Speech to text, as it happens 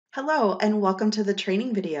Hello, and welcome to the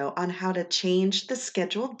training video on how to change the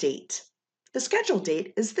scheduled date. The scheduled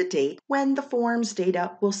date is the date when the forms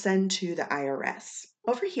data will send to the IRS.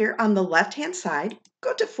 Over here on the left-hand side,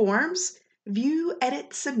 go to Forms, View,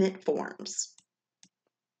 Edit, Submit Forms.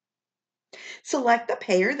 Select the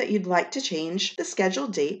payer that you'd like to change the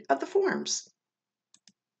scheduled date of the forms.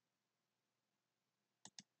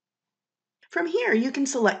 From here, you can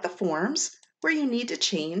select the forms where you need to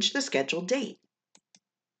change the scheduled date.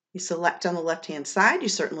 You select on the left-hand side, you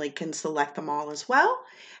certainly can select them all as well,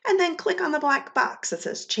 and then click on the black box that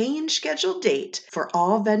says Change Scheduled Date for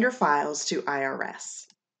all vendor files to IRS.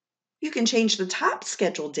 You can change the top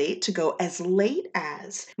scheduled date to go as late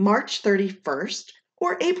as March 31st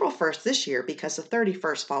or April 1st this year because the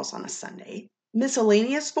 31st falls on a Sunday.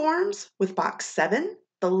 Miscellaneous forms with box 7,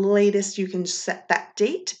 the latest you can set that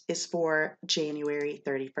date is for January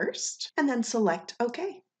 31st, and then select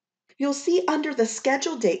OK. You'll see under the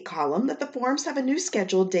schedule date column that the forms have a new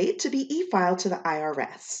scheduled date to be e-filed to the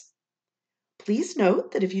IRS. Please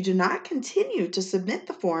note that if you do not continue to submit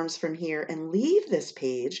the forms from here and leave this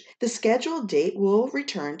page, the scheduled date will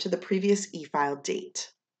return to the previous e-file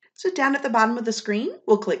date. So down at the bottom of the screen,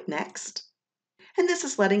 we'll click Next. And this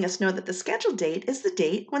is letting us know that the scheduled date is the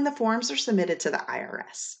date when the forms are submitted to the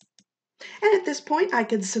IRS. And at this point, I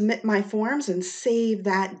could submit my forms and save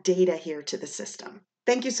that data here to the system.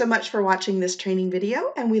 Thank you so much for watching this training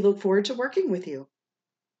video, and we look forward to working with you.